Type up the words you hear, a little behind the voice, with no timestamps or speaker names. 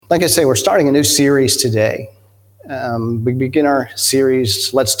Like I say, we're starting a new series today. We begin our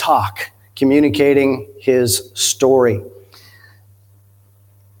series, Let's Talk, communicating his story.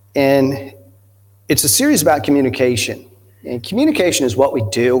 And it's a series about communication. And communication is what we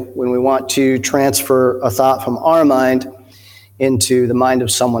do when we want to transfer a thought from our mind into the mind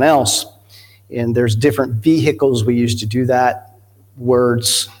of someone else. And there's different vehicles we use to do that,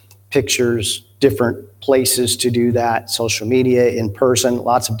 words, pictures, different places to do that, social media, in person,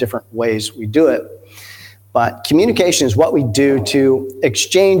 lots of different ways we do it. But communication is what we do to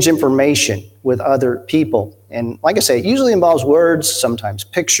exchange information with other people. And like I say, it usually involves words, sometimes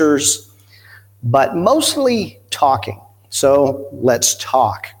pictures, but mostly talking. So let's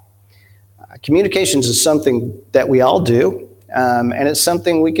talk. Communications is something that we all do, and it's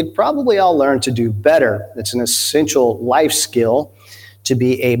something we could probably all learn to do better. It's an essential life skill to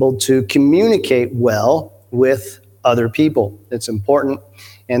be able to communicate well with other people. It's important.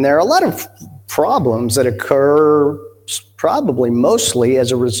 And there are a lot of problems that occur probably mostly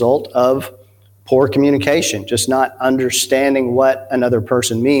as a result of poor communication, just not understanding what another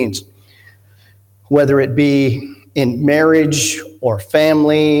person means. Whether it be in marriage or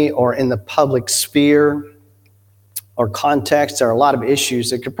family or in the public sphere or context, there are a lot of issues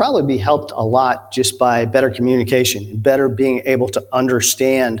that could probably be helped a lot just by better communication, better being able to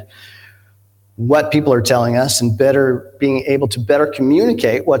understand what people are telling us, and better being able to better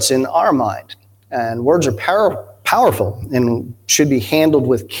communicate what's in our mind. And words are powerful and should be handled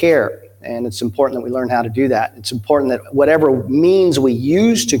with care. And it's important that we learn how to do that. It's important that whatever means we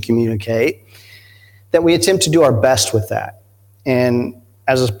use to communicate, that we attempt to do our best with that. And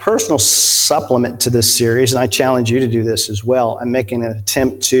as a personal supplement to this series, and I challenge you to do this as well, I'm making an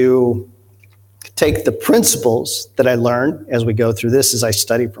attempt to take the principles that I learned as we go through this, as I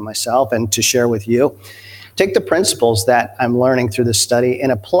study for myself and to share with you. Take the principles that I'm learning through this study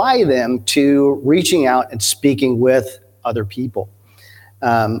and apply them to reaching out and speaking with other people,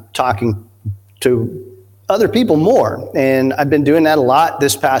 talking to other people more. And I've been doing that a lot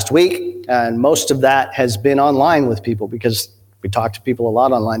this past week, and most of that has been online with people because we talk to people a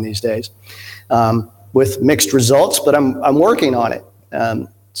lot online these days, with mixed results, but I'm working on it.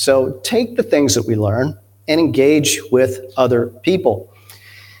 So take the things that we learn and engage with other people.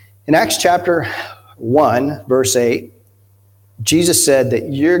 In Acts chapter 1, verse 8, Jesus said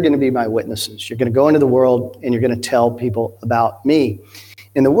that you're going to be my witnesses. You're going to go into the world and you're going to tell people about me.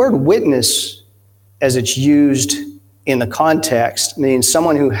 And the word witness, as it's used in the context, means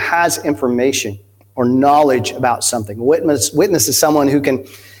someone who has information or knowledge about something. Witness is someone who can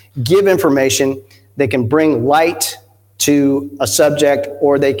give information. They can bring light to a subject,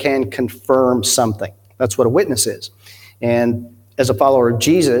 or they can confirm something. That's what a witness is. And as a follower of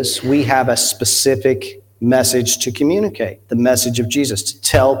Jesus, we have a specific message to communicate, the message of Jesus, to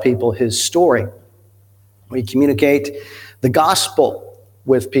tell people his story. We communicate the gospel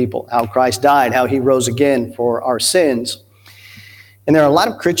with people, how Christ died, how he rose again for our sins. And there are a lot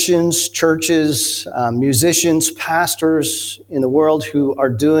of Christians, churches, musicians, pastors in the world who are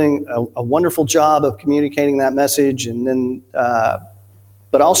doing a wonderful job of communicating that message. And then,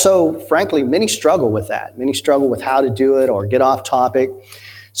 but also, frankly, many struggle with that. Many struggle with how to do it or get off topic.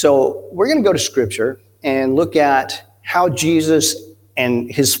 So we're going to go to Scripture and look at how Jesus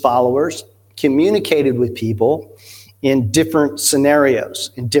and his followers communicated with people in different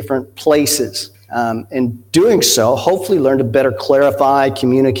scenarios, in different places. In doing so, hopefully learn to better clarify,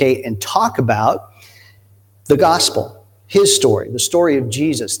 communicate, and talk about the gospel, his story, the story of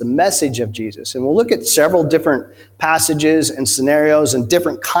Jesus, the message of Jesus. And we'll look at several different passages and scenarios and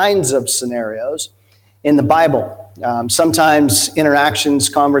different kinds of scenarios in the Bible. Sometimes interactions,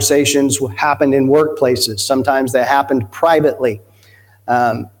 conversations happened in workplaces. Sometimes they happened privately.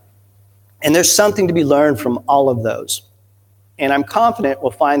 And there's something to be learned from all of those. And I'm confident we'll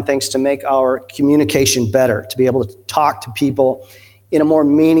find things to make our communication better, to be able to talk to people in a more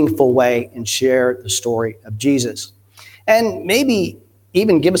meaningful way and share the story of Jesus. And maybe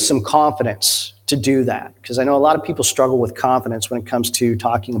even give us some confidence to do that, because I know a lot of people struggle with confidence when it comes to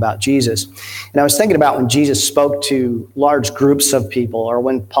talking about Jesus. And I was thinking about when Jesus spoke to large groups of people, or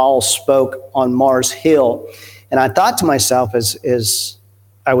when Paul spoke on Mars Hill. And I thought to myself as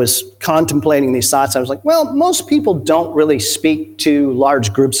I was contemplating these thoughts, I was like, well, most people don't really speak to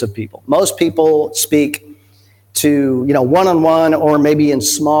large groups of people. Most people speak to, one-on-one or maybe in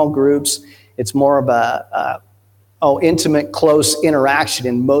small groups. It's more of a intimate, close interaction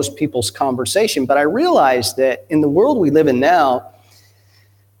in most people's conversation. But I realized that in the world we live in now,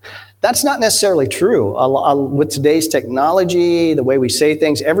 that's not necessarily true. With today's technology, the way we say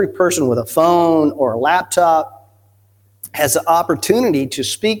things, every person with a phone or a laptop has the opportunity to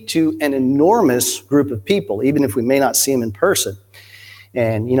speak to an enormous group of people, even if we may not see them in person.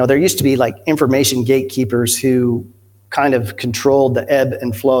 And, there used to be like information gatekeepers who kind of controlled the ebb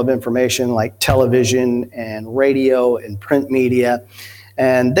and flow of information, like television and radio and print media.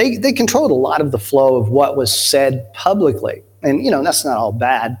 And they controlled a lot of the flow of what was said publicly. And, that's not all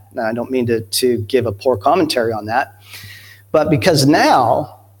bad. I don't mean to give a poor commentary on that. But because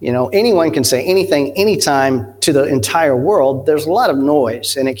now, anyone can say anything, anytime to the entire world, there's a lot of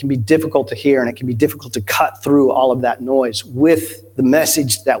noise, and it can be difficult to hear, and it can be difficult to cut through all of that noise with the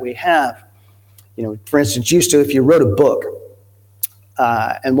message that we have. For instance, if you wrote a book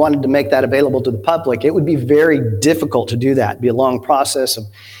and wanted to make that available to the public, it would be very difficult to do that. It'd be a long process of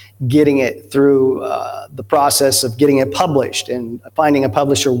getting it through the process of getting it published and finding a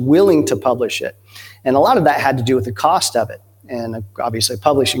publisher willing to publish it. And a lot of that had to do with the cost of it. And obviously, a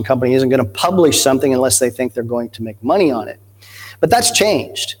publishing company isn't going to publish something unless they think they're going to make money on it. But that's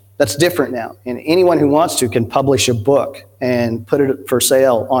changed. That's different now. And anyone who wants to can publish a book and put it for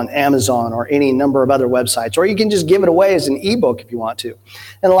sale on Amazon or any number of other websites. Or you can just give it away as an ebook if you want to.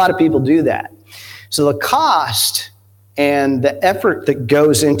 And a lot of people do that. So the cost and the effort that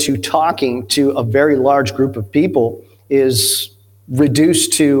goes into talking to a very large group of people is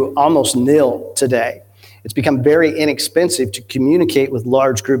reduced to almost nil today. It's become very inexpensive to communicate with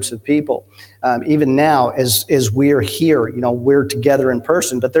large groups of people. Even now, as we're here, we're together in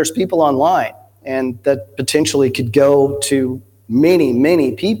person, but there's people online, and that potentially could go to many,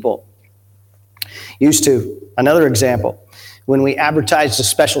 many people. Another example, when we advertised a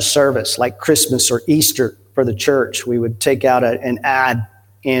special service like Christmas or Easter for the church, we would take out an ad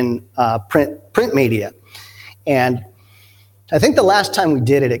in print media. And I think the last time we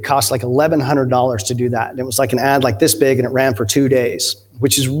did it, it cost like $1,100 to do that. And it was like an ad like this big, and it ran for 2 days,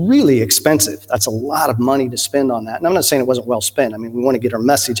 which is really expensive. That's a lot of money to spend on that. And I'm not saying it wasn't well spent. I mean, we want to get our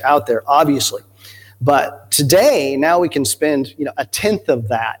message out there, obviously. But today, now we can spend a tenth of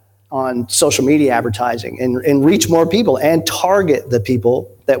that on social media advertising and reach more people and target the people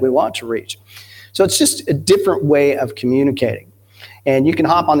that we want to reach. So it's just a different way of communicating. And you can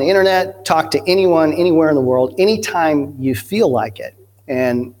hop on the internet, talk to anyone, anywhere in the world, anytime you feel like it.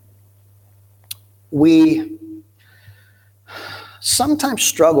 And we sometimes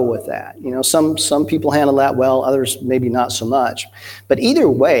struggle with that. Some people handle that well, others maybe not so much. But either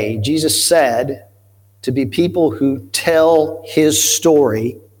way, Jesus said to be people who tell his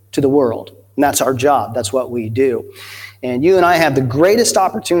story to the world. And that's our job. That's what we do. And you and I have the greatest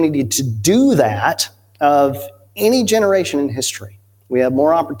opportunity to do that of any generation in history. We have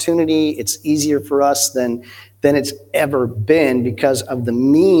more opportunity. It's easier for us than it's ever been because of the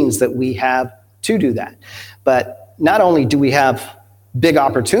means that we have to do that. But not only do we have big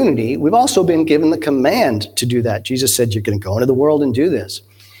opportunity, we've also been given the command to do that. Jesus said, you're going to go into the world and do this.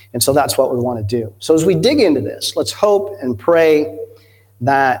 And so that's what we want to do. So as we dig into this, let's hope and pray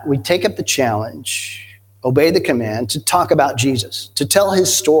that we take up the challenge, obey the command to talk about Jesus, to tell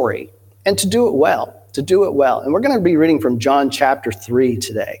his story, and to do it well. And we're going to be reading from John chapter 3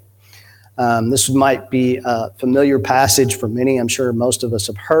 today. This might be a familiar passage for many. I'm sure most of us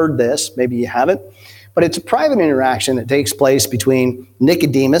have heard this. Maybe you haven't. But it's a private interaction that takes place between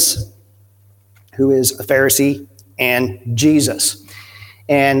Nicodemus, who is a Pharisee, and Jesus.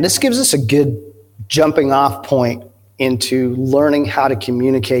 And this gives us a good jumping off point into learning how to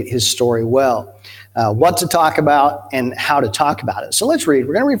communicate his story well. What to talk about and how to talk about it. So let's read.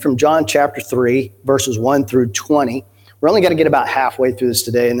 We're going to read from John chapter 3, verses 1 through 20. We're only going to get about halfway through this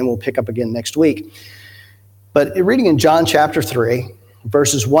today, and then we'll pick up again next week. But reading in John chapter 3,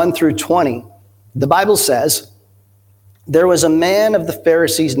 verses 1 through 20, the Bible says, there was a man of the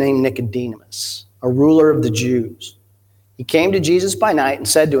Pharisees named Nicodemus, a ruler of the Jews. He came to Jesus by night and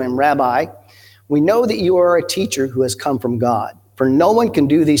said to him, Rabbi, we know that you are a teacher who has come from God. For no one can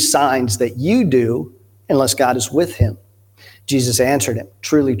do these signs that you do unless God is with him. Jesus answered him,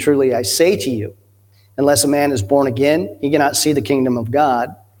 truly, truly, I say to you, unless a man is born again, he cannot see the kingdom of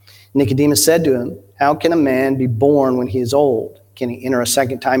God. Nicodemus said to him, how can a man be born when he is old? Can he enter a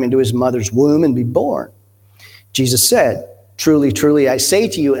second time into his mother's womb and be born? Jesus said, truly, truly, I say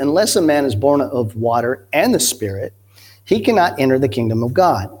to you, unless a man is born of water and the Spirit, he cannot enter the kingdom of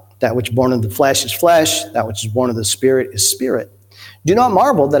God. That which is born of the flesh is flesh, that which is born of the Spirit is spirit. Do not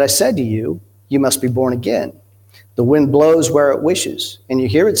marvel that I said to you, you must be born again. The wind blows where it wishes, and you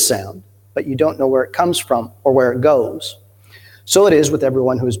hear its sound, but you don't know where it comes from or where it goes. So it is with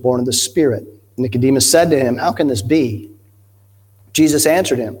everyone who is born of the Spirit. Nicodemus said to him, how can this be? Jesus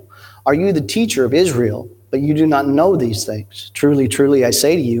answered him, are you the teacher of Israel, but you do not know these things? Truly, truly, I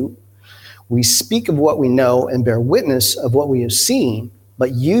say to you, We speak of what we know and bear witness of what we have seen,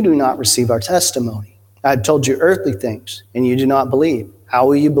 but you do not receive our testimony. I have told you earthly things, and you do not believe. How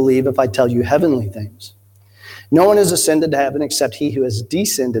will you believe if I tell you heavenly things? No one has ascended to heaven except he who has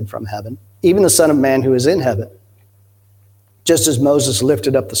descended from heaven, even the Son of Man who is in heaven. Just as Moses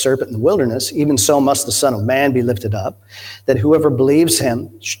lifted up the serpent in the wilderness, even so must the Son of Man be lifted up, that whoever believes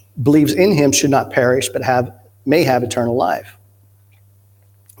in him should not perish, but may have eternal life.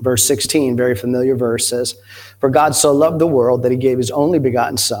 Verse 16, very familiar verse, says, For God so loved the world that he gave his only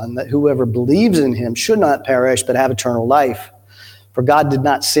begotten Son, that whoever believes in him should not perish, but have eternal life. For God did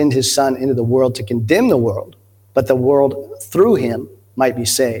not send his Son into the world to condemn the world, but the world through him might be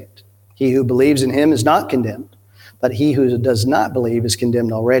saved. He who believes in him is not condemned, but he who does not believe is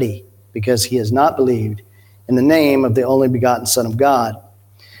condemned already, because he has not believed in the name of the only begotten Son of God.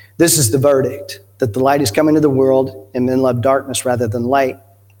 This is the verdict, that the light is come into the world, and men love darkness rather than light,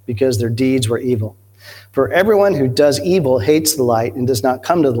 because their deeds were evil. For everyone who does evil hates the light and does not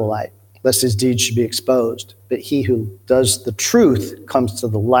come to the light, lest his deeds should be exposed. But he who does the truth comes to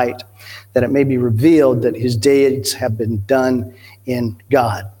the light, that it may be revealed that his deeds have been done in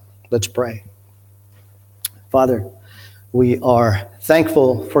God. Let's pray. Father, we are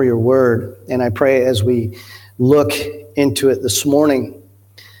thankful for your word, and I pray as we look into it this morning,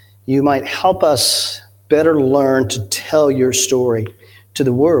 you might help us better learn to tell your story to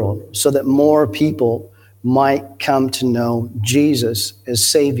the world so that more people might come to know Jesus as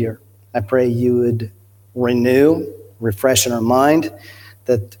Savior. I pray you would refresh in our mind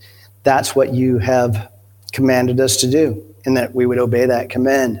that that's what you have commanded us to do, and that we would obey that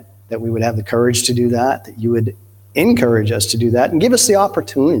command, that we would have the courage to do that you would encourage us to do that and give us the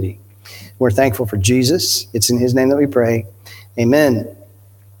opportunity. We're thankful for Jesus. It's in his name that we pray. Amen.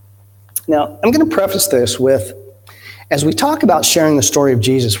 Now, I'm going to preface this with, as we talk about sharing the story of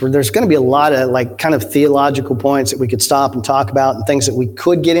Jesus, where there's going to be a lot of kind of theological points that we could stop and talk about and things that we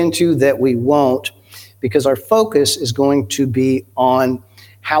could get into that we won't, because our focus is going to be on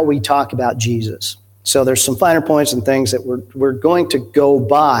how we talk about Jesus. So there's some finer points and things that we're going to go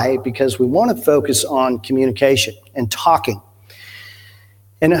by because we want to focus on communication and talking.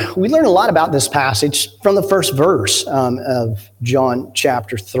 And we learn a lot about this passage from the first verse of John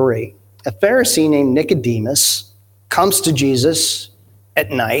chapter 3. A Pharisee named Nicodemus comes to Jesus at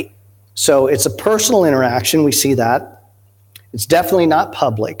night. So it's a personal interaction. We see that. It's definitely not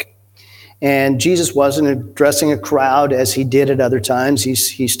public. And Jesus wasn't addressing a crowd as he did at other times.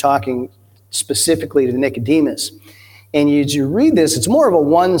 He's talking specifically to Nicodemus. And as you read this, it's more of a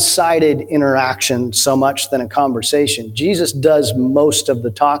one-sided interaction so much than a conversation. Jesus does most of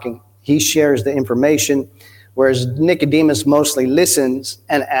the talking. He shares the information, whereas Nicodemus mostly listens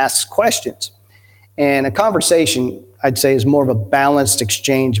and asks questions. And a conversation, I'd say, is more of a balanced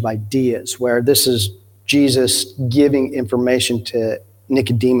exchange of ideas, where this is Jesus giving information to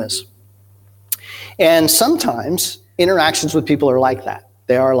Nicodemus. And sometimes interactions with people are like that.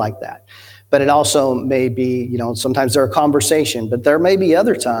 They are like that. But it also may be, sometimes they're a conversation, but there may be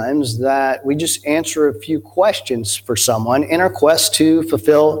other times that we just answer a few questions for someone in our quest to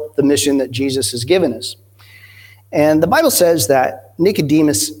fulfill the mission that Jesus has given us. And the Bible says that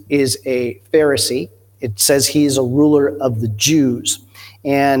Nicodemus is a Pharisee. It says he's a ruler of the Jews.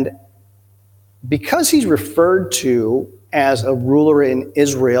 And because he's referred to as a ruler in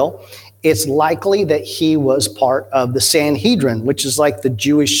Israel, it's likely that he was part of the Sanhedrin, which is like the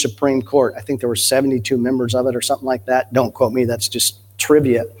Jewish Supreme Court. I think there were 72 members of it or something like that. Don't quote me, that's just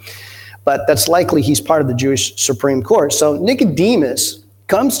trivia. But that's likely he's part of the Jewish Supreme Court. So Nicodemus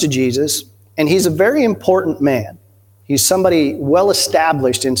comes to Jesus, and he's a very important man. He's somebody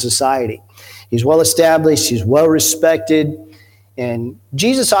well-established in society. He's well-established, he's well-respected, and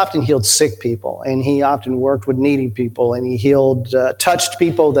Jesus often healed sick people, and he often worked with needy people, and he touched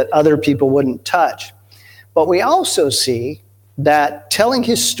people that other people wouldn't touch. But we also see that telling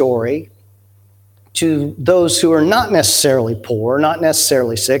his story to those who are not necessarily poor, not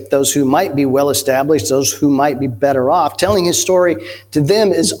necessarily sick, those who might be well-established, those who might be better off, telling his story to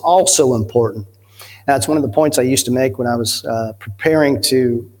them is also important. That's one of the points I used to make when I was preparing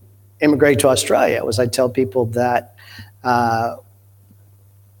to immigrate to Australia, was I'd tell people that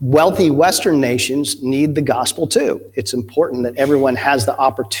wealthy Western nations need the gospel too. It's important that everyone has the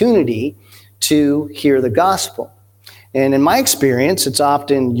opportunity to hear the gospel. And in my experience, it's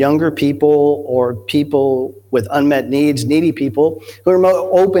often younger people or people with unmet needs, needy people, who are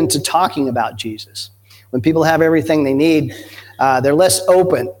more open to talking about Jesus. When people have everything they need, they're less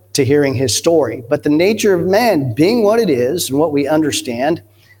open to hearing his story. But the nature of man being what it is, and what we understand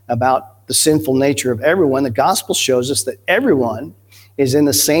about the sinful nature of everyone, the gospel shows us that everyone is in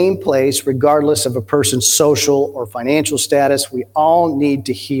the same place, regardless of a person's social or financial status. We all need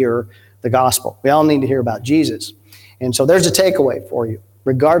to hear the gospel. We all need to hear about Jesus. And so there's a takeaway for you.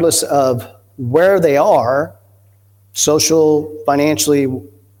 Regardless of where they are, social, financially,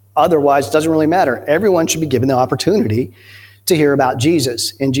 otherwise, it doesn't really matter. Everyone should be given the opportunity to hear about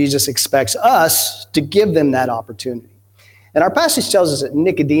Jesus. And Jesus expects us to give them that opportunity. And our passage tells us that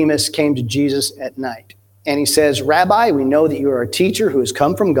Nicodemus came to Jesus at night. And he says, "Rabbi, we know that you are a teacher who has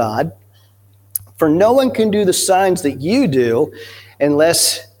come from God. For no one can do the signs that you do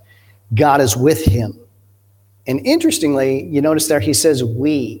unless God is with him." And interestingly, you notice there he says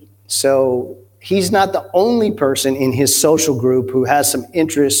we. So he's not the only person in his social group who has some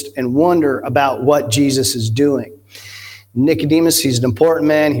interest and wonder about what Jesus is doing. Nicodemus, he's an important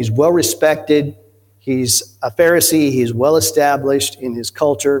man. He's well respected. He's a Pharisee. He's well established in his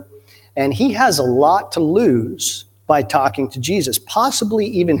culture. And he has a lot to lose by talking to Jesus, possibly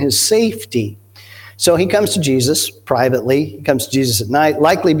even his safety. So he comes to Jesus privately. He comes to Jesus at night,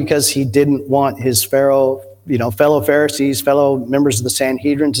 likely because he didn't want his fellow Pharisees, fellow members of the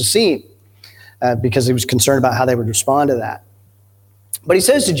Sanhedrin to see him, because he was concerned about how they would respond to that. But he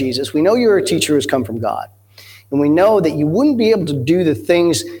says to Jesus, "We know you're a teacher who has come from God. And we know that you wouldn't be able to do the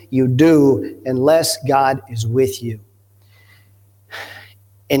things you do unless God is with you."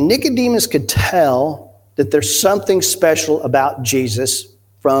 And Nicodemus could tell that there's something special about Jesus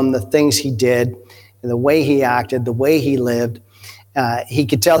from the things he did and the way he acted, the way he lived. He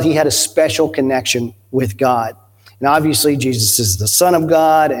could tell he had a special connection with God. And obviously, Jesus is the Son of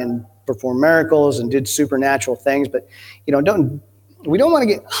God and performed miracles and did supernatural things. But we don't want to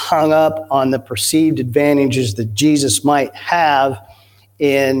get hung up on the perceived advantages that Jesus might have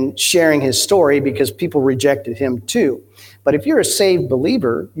in sharing his story, because people rejected him too. But if you're a saved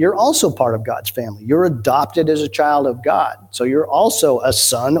believer, you're also part of God's family. You're adopted as a child of God. So you're also a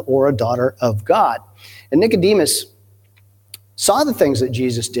son or a daughter of God. And Nicodemus saw the things that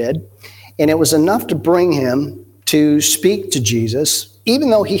Jesus did, and it was enough to bring him to speak to Jesus, even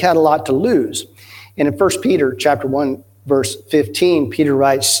though he had a lot to lose. And in 1 Peter chapter 1, verse 15, Peter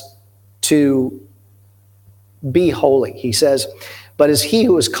writes to be holy. He says, "But as he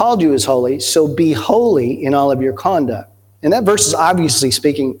who has called you is holy, so be holy in all of your conduct." And that verse is obviously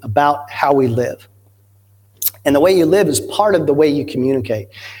speaking about how we live. And the way you live is part of the way you communicate.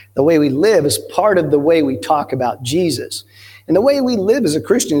 The way we live is part of the way we talk about Jesus. And the way we live as a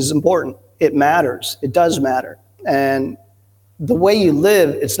Christian is important. It matters. It does matter. And the way you live,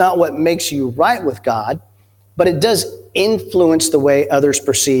 it's not what makes you right with God, but it does influence the way others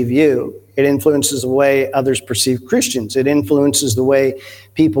perceive you. It influences the way others perceive Christians. It influences the way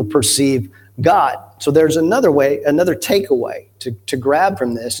people perceive God. So there's another takeaway to grab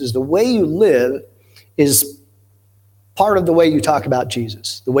from this is the way you live is part of the way you talk about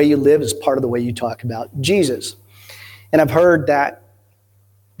Jesus. The way you live is part of the way you talk about Jesus. And I've heard that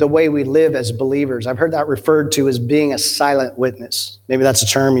the way we live as believers, I've heard that referred to as being a silent witness. Maybe that's a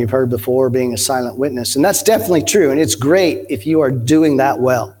term you've heard before, being a silent witness. And that's definitely true. And it's great if you are doing that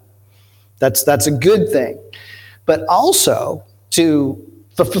well. That's a good thing. But also, to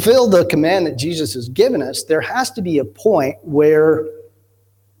fulfill the command that Jesus has given us, there has to be a point where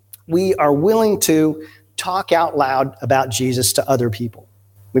we are willing to talk out loud about Jesus to other people.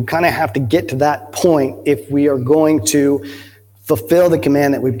 We kind of have to get to that point if we are going to fulfill the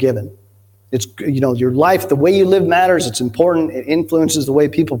command that we've given. It's, your life, the way you live matters. It's important. It influences the way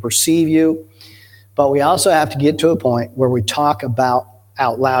people perceive you. But we also have to get to a point where we talk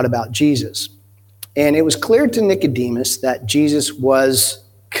out loud about Jesus. And it was clear to Nicodemus that Jesus was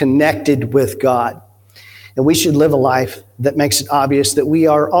connected with God. And we should live a life that makes it obvious that we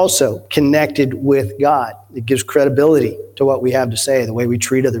are also connected with God. It gives credibility to what we have to say, the way we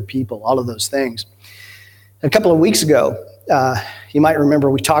treat other people, all of those things. A couple of weeks ago, you might remember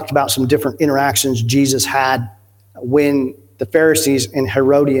we talked about some different interactions Jesus had when the Pharisees and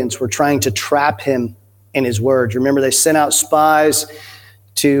Herodians were trying to trap him in his words. Remember, they sent out spies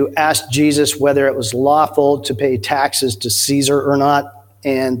to ask Jesus whether it was lawful to pay taxes to Caesar or not.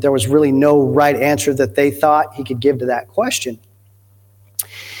 And there was really no right answer that they thought he could give to that question.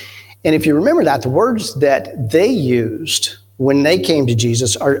 And if you remember that, the words that they used when they came to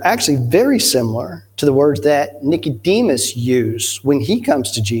Jesus are actually very similar to the words that Nicodemus used when he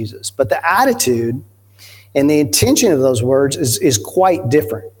comes to Jesus. But the attitude and the intention of those words is quite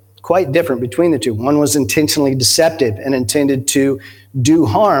different between the two. One was intentionally deceptive and intended to do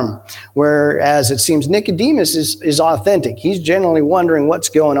harm, whereas it seems Nicodemus is authentic. He's generally wondering what's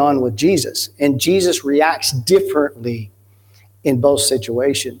going on with Jesus, and Jesus reacts differently in both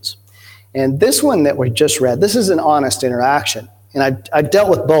situations. And this one that we just read, this is an honest interaction. And I've dealt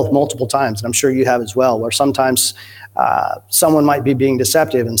with both multiple times, and I'm sure you have as well, where sometimes someone might be being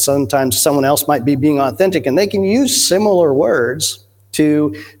deceptive and sometimes someone else might be being authentic, and they can use similar words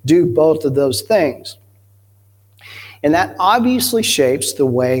to do both of those things. And that obviously shapes the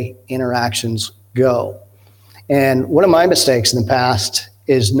way interactions go. And one of my mistakes in the past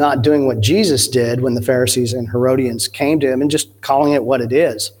is not doing what Jesus did when the Pharisees and Herodians came to him and just calling it what it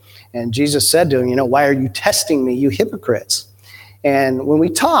is. And Jesus said to him, why are you testing me, you hypocrites? And when we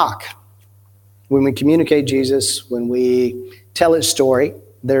talk, when we communicate Jesus, when we tell his story,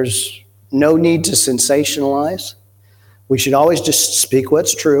 there's no need to sensationalize. We should always just speak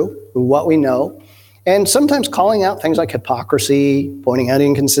what's true, what we know, and sometimes calling out things like hypocrisy, pointing out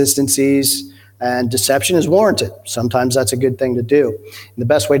inconsistencies, and deception is warranted. Sometimes that's a good thing to do. And the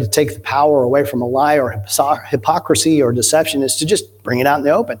best way to take the power away from a lie or hypocrisy or deception is to just bring it out in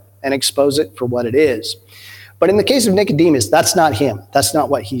the open and expose it for what it is. But in the case of Nicodemus, that's not him. That's not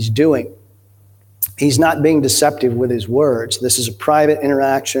what he's doing. He's not being deceptive with his words. This is a private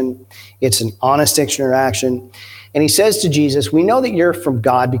interaction. It's an honest interaction. And he says to Jesus, we know that you're from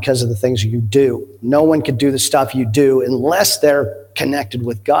God because of the things you do. No one could do the stuff you do unless they're connected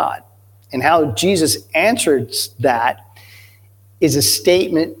with God. And how Jesus answers that is a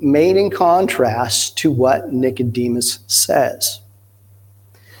statement made in contrast to what Nicodemus says.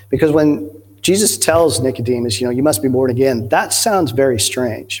 Because when Jesus tells Nicodemus, you must be born again, that sounds very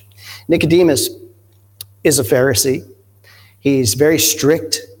strange. Nicodemus is a Pharisee. He's very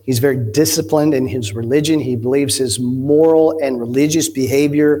strict. He's very disciplined in his religion. He believes his moral and religious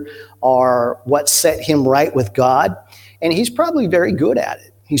behavior are what set him right with God. And he's probably very good at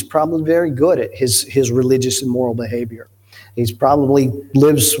it. He's probably very good at his religious and moral behavior. He's probably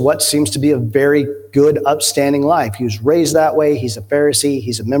lives what seems to be a very good, upstanding life. He was raised that way. He's a Pharisee.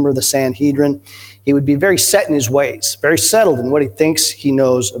 He's a member of the Sanhedrin. He would be very set in his ways, very settled in what he thinks he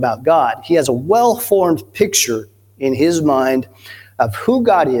knows about God. He has a well-formed picture in his mind of who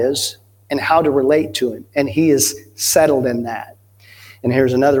God is and how to relate to him. And he is settled in that. And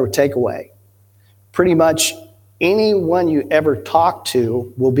here's another takeaway. Pretty much anyone you ever talk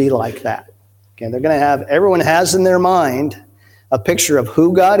to will be like that. Okay, they're going to have, everyone has in their mind a picture of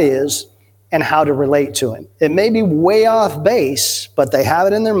who God is and how to relate to him. It may be way off base, but they have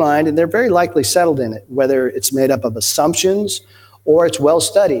it in their mind and they're very likely settled in it, whether it's made up of assumptions or it's well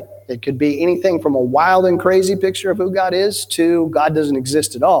studied. It could be anything from a wild and crazy picture of who God is to God doesn't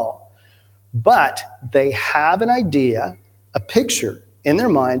exist at all. But they have an idea, a picture in their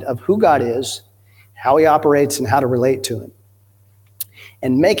mind of who God is, how he operates, and how to relate to him.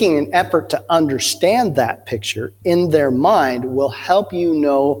 And making an effort to understand that picture in their mind will help you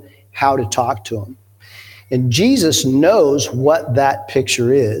know how to talk to him. And Jesus knows what that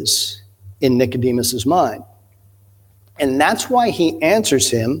picture is in Nicodemus's mind. And that's why he answers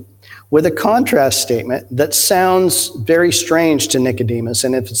him with a contrast statement that sounds very strange to Nicodemus.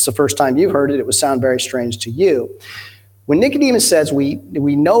 And if it's the first time you've heard it, it would sound very strange to you. When Nicodemus says, we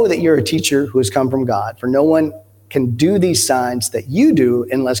know that you're a teacher who has come from God, for no one can do these signs that you do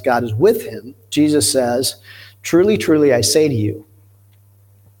unless God is with him, Jesus says, truly, truly, I say to you,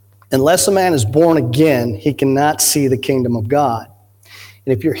 unless a man is born again, he cannot see the kingdom of God.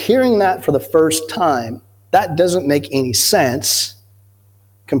 And if you're hearing that for the first time, that doesn't make any sense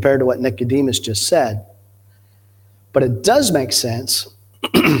compared to what Nicodemus just said. But it does make sense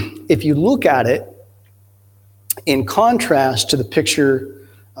if you look at it in contrast to the picture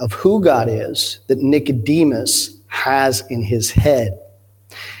of who God is that Nicodemus has in his head.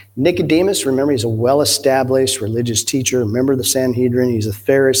 Nicodemus, remember, he's a well-established religious teacher, a member of the Sanhedrin, he's a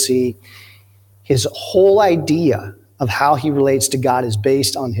Pharisee. His whole idea of how he relates to God is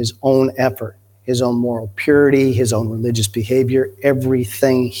based on his own effort, his own moral purity, his own religious behavior.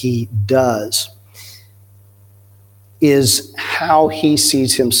 Everything he does is how he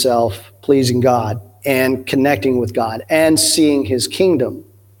sees himself pleasing God and connecting with God and seeing his kingdom.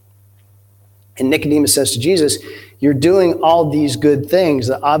 And Nicodemus says to Jesus, you're doing all these good things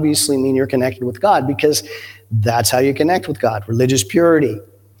that obviously mean you're connected with God, because that's how you connect with God, religious purity.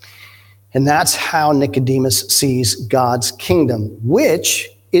 And that's how Nicodemus sees God's kingdom, which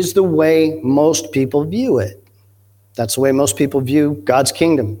is the way most people view it. That's the way most people view God's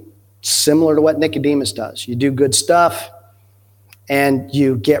kingdom, similar to what Nicodemus does. You do good stuff and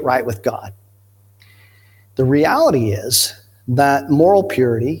you get right with God. The reality is that moral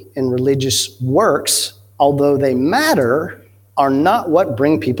purity and religious works, although they matter, are not what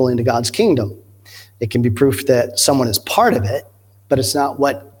bring people into God's kingdom. It can be proof that someone is part of it, but it's not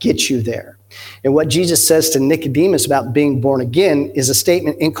what gets you there. And what Jesus says to Nicodemus about being born again is a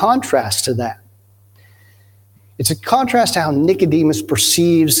statement in contrast to that. It's a contrast to how Nicodemus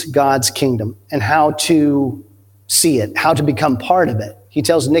perceives God's kingdom and how to see it, how to become part of it. He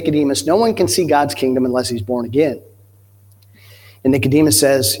tells Nicodemus, no one can see God's kingdom unless he's born again. And Nicodemus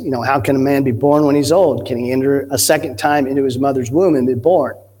says, how can a man be born when he's old? Can he enter a second time into his mother's womb and be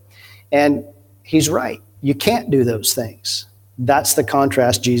born? And he's right. You can't do those things. That's the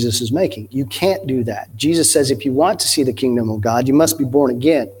contrast Jesus is making. You can't do that. Jesus says, if you want to see the kingdom of God, you must be born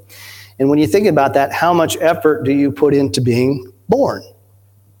again. And when you think about that, how much effort do you put into being born?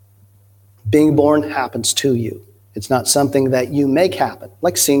 Being born happens to you. It's not something that you make happen,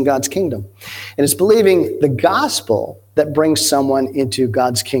 like seeing God's kingdom. And it's believing the gospel that brings someone into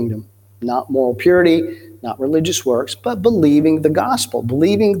God's kingdom. Not moral purity, not religious works, but believing the gospel,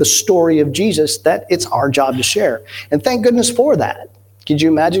 believing the story of Jesus that it's our job to share. And thank goodness for that. Could you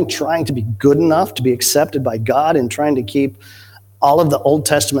imagine trying to be good enough to be accepted by God and trying to keep all of the Old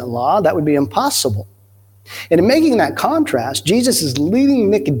Testament law? That would be impossible. And in making that contrast, Jesus is leading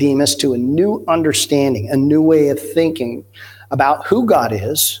Nicodemus to a new understanding, a new way of thinking about who God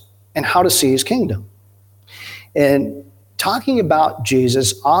is and how to see his kingdom. And talking about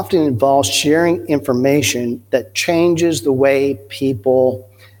Jesus often involves sharing information that changes the way people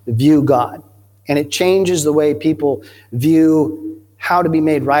view God. And it changes the way people view how to be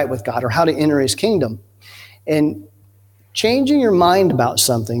made right with God or how to enter his kingdom. And changing your mind about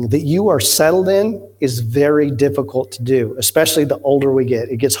something that you are settled in is very difficult to do, especially the older we get.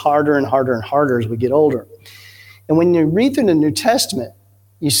 It gets harder and harder and harder as we get older. And when you read through the New Testament,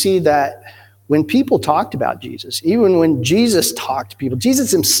 you see that when people talked about Jesus, even when Jesus talked to people,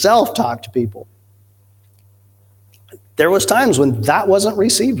 Jesus himself talked to people, there was times when that wasn't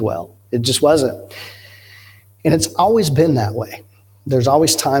received well. It just wasn't. And it's always been that way. There's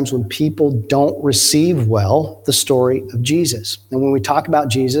always times when people don't receive well the story of Jesus. And when we talk about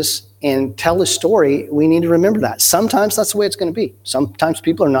Jesus and tell his story, we need to remember that. Sometimes that's the way it's going to be. Sometimes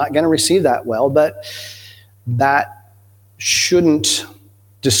people are not going to receive that well, but that shouldn't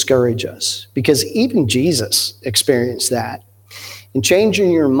discourage us, because even Jesus experienced that. And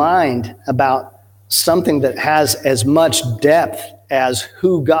changing your mind about something that has as much depth as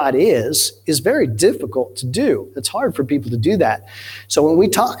who God is very difficult to do. It's hard for people to do that. So when we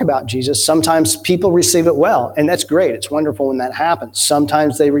talk about Jesus, sometimes people receive it well, and that's great. It's wonderful when that happens.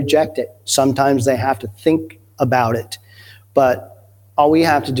 Sometimes they reject it. Sometimes they have to think about it. But all we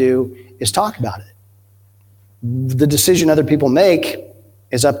have to do is talk about it. The decision other people make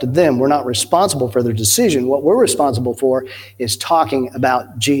is up to them. We're not responsible for their decision. What we're responsible for is talking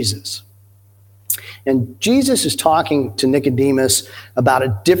about Jesus. And Jesus is talking to Nicodemus about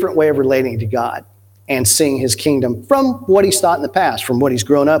a different way of relating to God and seeing his kingdom from what he's thought in the past, from what he's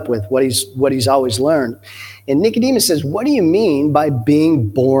grown up with, what he's always learned. And Nicodemus says, what do you mean by being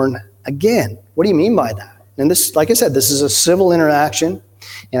born again? What do you mean by that? And this, like I said, this is a civil interaction.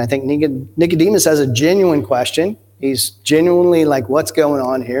 And I think Nicodemus has a genuine question. He's genuinely like, what's going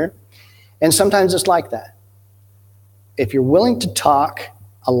on here? And sometimes it's like that. If you're willing to talk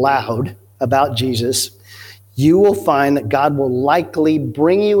aloud about Jesus, you will find that God will likely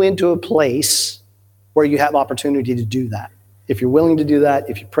bring you into a place where you have opportunity to do that. If you're willing to do that,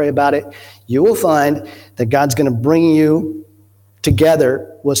 if you pray about it, you will find that God's going to bring you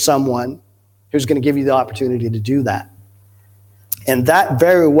together with someone who's going to give you the opportunity to do that. And that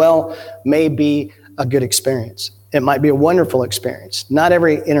very well may be a good experience. It might be a wonderful experience. Not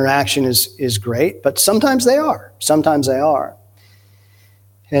every interaction is great, but sometimes they are. Sometimes they are.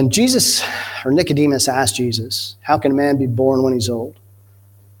 And Nicodemus asked Jesus, how can a man be born when he's old?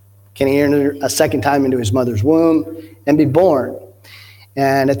 Can he enter a second time into his mother's womb and be born?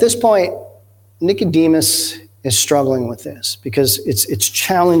 And at this point, Nicodemus is struggling with this because it's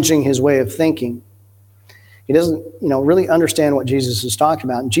challenging his way of thinking. He doesn't, really understand what Jesus is talking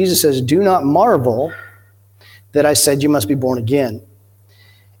about. And Jesus says, do not marvel that I said you must be born again.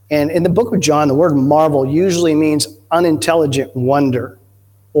 And in the book of John, the word marvel usually means unintelligent wonder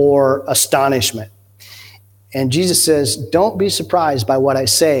or astonishment. And Jesus says, don't be surprised by what I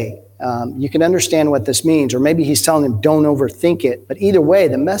say. You can understand what this means. Or maybe he's telling them, don't overthink it. But either way,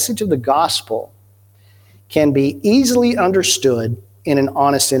 the message of the gospel can be easily understood in an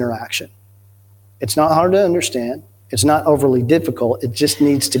honest interaction. It's not hard to understand. It's not overly difficult. It just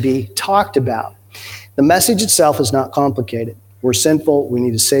needs to be talked about. The message itself is not complicated. We're sinful. We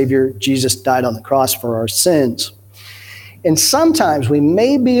need a Savior. Jesus died on the cross for our sins. And sometimes we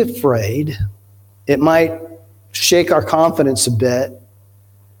may be afraid, it might shake our confidence a bit,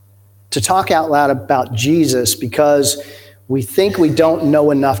 to talk out loud about Jesus because we think we don't know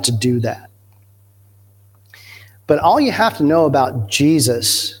enough to do that. But all you have to know about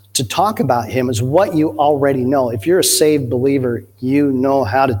Jesus to talk about him is what you already know. If you're a saved believer, you know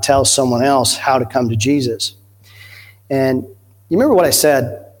how to tell someone else how to come to Jesus. And you remember what I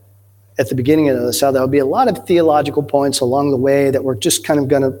said at the beginning of this, how there'll be a lot of theological points along the way that we're just kind of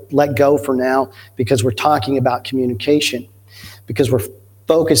going to let go for now because we're talking about communication, because we're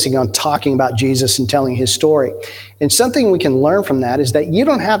focusing on talking about Jesus and telling his story. And something we can learn from that is that you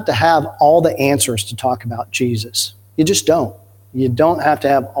don't have to have all the answers to talk about Jesus. You just don't. You don't have to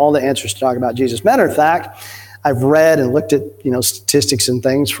have all the answers to talk about Jesus. Matter of fact, I've read and looked at, statistics and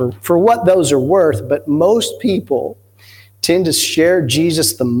things for what those are worth, but most people tend to share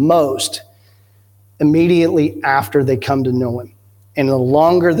Jesus the most immediately after they come to know him. And the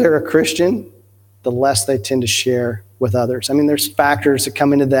longer they're a Christian, the less they tend to share with others. I mean, there's factors that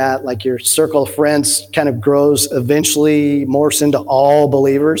come into that, like your circle of friends kind of grows, eventually morphs into all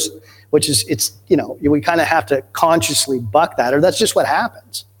believers, which is, we kind of have to consciously buck that, or that's just what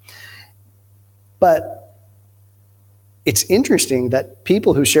happens. But it's interesting that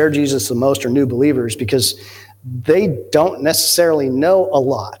people who share Jesus the most are new believers because they don't necessarily know a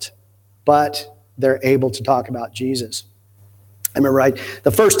lot, but they're able to talk about Jesus. I remember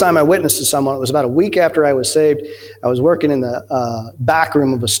the first time I witnessed to someone, it was about a week after I was saved. I was working in the back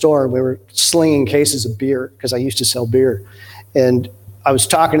room of a store. We were slinging cases of beer because I used to sell beer. And I was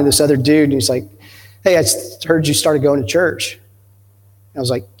talking to this other dude, and he's like, "Hey, I heard you started going to church." I was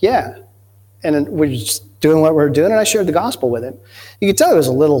like, "Yeah." And then we're just doing what we were doing, and I shared the gospel with him. You could tell he was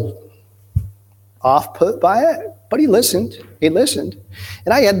a little off-put by it, but he listened. He listened.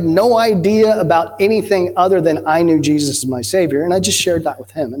 And I had no idea about anything other than I knew Jesus as my Savior, and I just shared that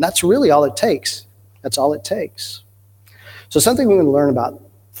with him. And that's really all it takes. That's all it takes. So something we can learn about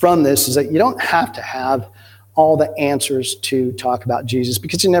from this is that you don't have to have all the answers to talk about Jesus,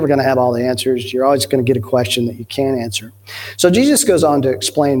 because you're never going to have all the answers. You're always going to get a question that you can't answer. So Jesus goes on to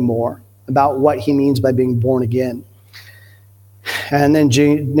explain more about what he means by being born again. And then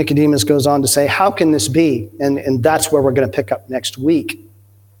Nicodemus goes on to say, how can this be? And that's where we're going to pick up next week.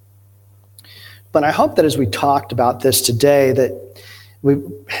 But I hope that as we talked about this today, that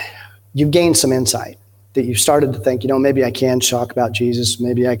you've gained some insight, that you've started to think, maybe I can talk about Jesus.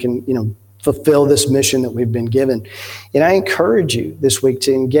 Maybe I can, fulfill this mission that we've been given. And I encourage you this week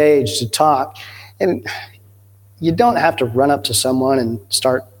to engage, to talk. And you don't have to run up to someone and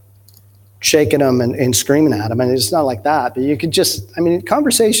start shaking them and screaming at them. It's not like that. But you could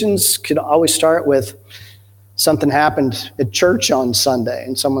conversations could always start with something happened at church on Sunday,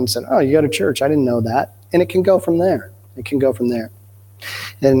 and someone said, "Oh, you go to church? I didn't know that." And it can go from there.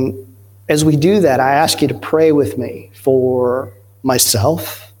 And as we do that, I ask you to pray with me for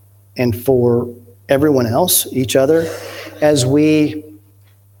myself and for everyone else, each other, as we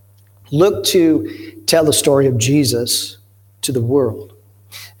look to tell the story of Jesus to the world.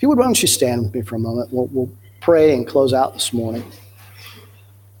 If you would, why don't you stand with me for a moment? We'll pray and close out this morning.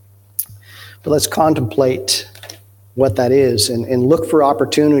 But let's contemplate what that is and look for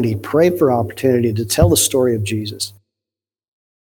opportunity, pray for opportunity to tell the story of Jesus.